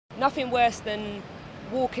nothing worse than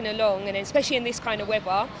walking along, and especially in this kind of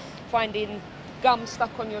weather, finding gum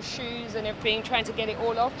stuck on your shoes and everything, trying to get it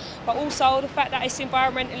all off. But also the fact that it's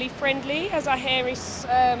environmentally friendly, as I hear is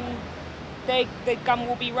the gum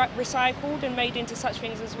will be recycled and made into such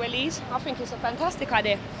things as wellies. I think it's a fantastic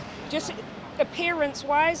idea. Just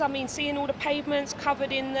appearance-wise, I mean, seeing all the pavements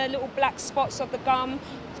covered in the little black spots of the gum,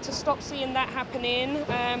 to stop seeing that happening,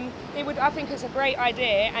 I think it's a great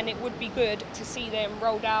idea, and it would be good to see them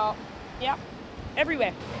rolled out, yeah,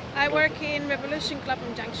 everywhere. I work in Revolution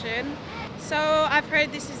Clapham Junction, so I've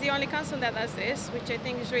heard this is the only council that does this, which I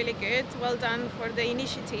think is really good. Well done for the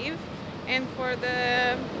initiative and for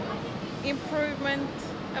the improvement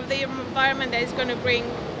of the environment that it's going to bring.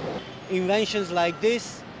 Inventions like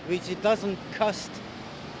this, which it doesn't cost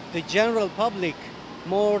the general public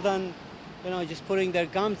more than, just putting their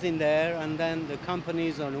gums in there, and then the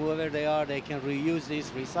companies or whoever they are, they can reuse this,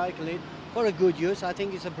 recycle it for a good use. I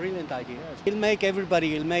think it's a brilliant idea. It'll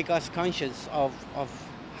make us conscious of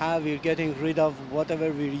how we're getting rid of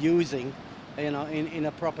whatever we're using, in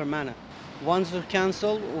a proper manner. Wandsworth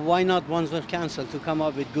Council, why not Wandsworth Council to come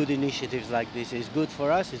up with good initiatives like this? It's good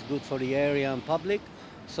for us, it's good for the area and public.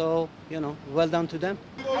 So, well done to them.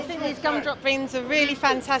 I think these gumdrop bins are really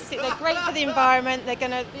fantastic. They're great for the environment.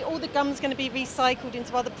 All the gum's going to be recycled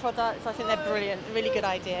into other products. I think they're brilliant. A really good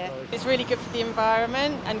idea. It's really good for the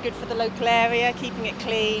environment and good for the local area, keeping it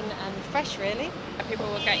clean and fresh, really. People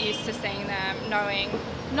will get used to seeing them, knowing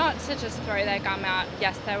not to just throw their gum out.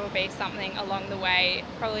 Yes, there will be something along the way,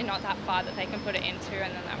 probably not that far, that they can put it into,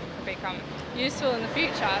 and then that could become useful in the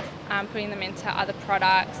future. Putting them into other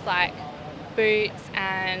products like boots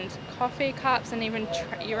and coffee cups and even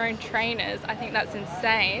your own trainers. I think that's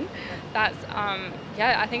insane. That's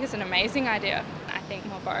I think it's an amazing idea. I think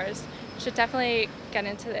more boroughs should definitely get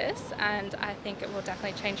into this, and I think it will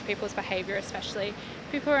definitely change people's behaviour, especially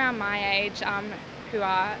people around my age who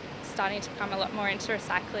are starting to become a lot more into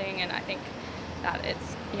recycling, and I think that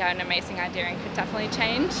it's an amazing idea and could definitely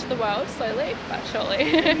change the world slowly but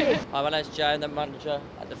surely. Hi, my name's Joe, I'm the manager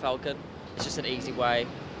at the Falcon. It's just an easy way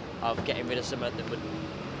of getting rid of something that would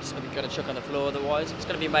just be going to chuck on the floor otherwise. If it's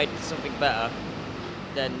going to be made into something better,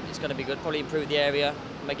 then it's going to be good. Probably improve the area,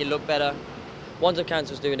 make it look better. Wandsworth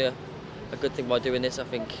Council's doing a good thing by doing this. I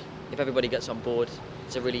think if everybody gets on board,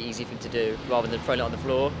 it's a really easy thing to do, rather than throwing it on the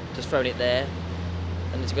floor, just throwing it there,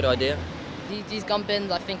 and it's a good idea. These gum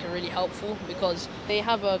bins I think are really helpful because they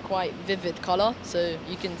have a quite vivid colour, so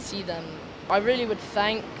you can see them. I really would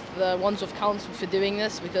thank the Wandsworth Council for doing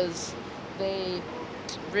this, because they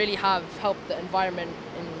really have helped the environment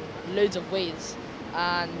in loads of ways,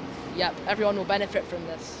 and everyone will benefit from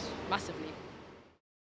this massively.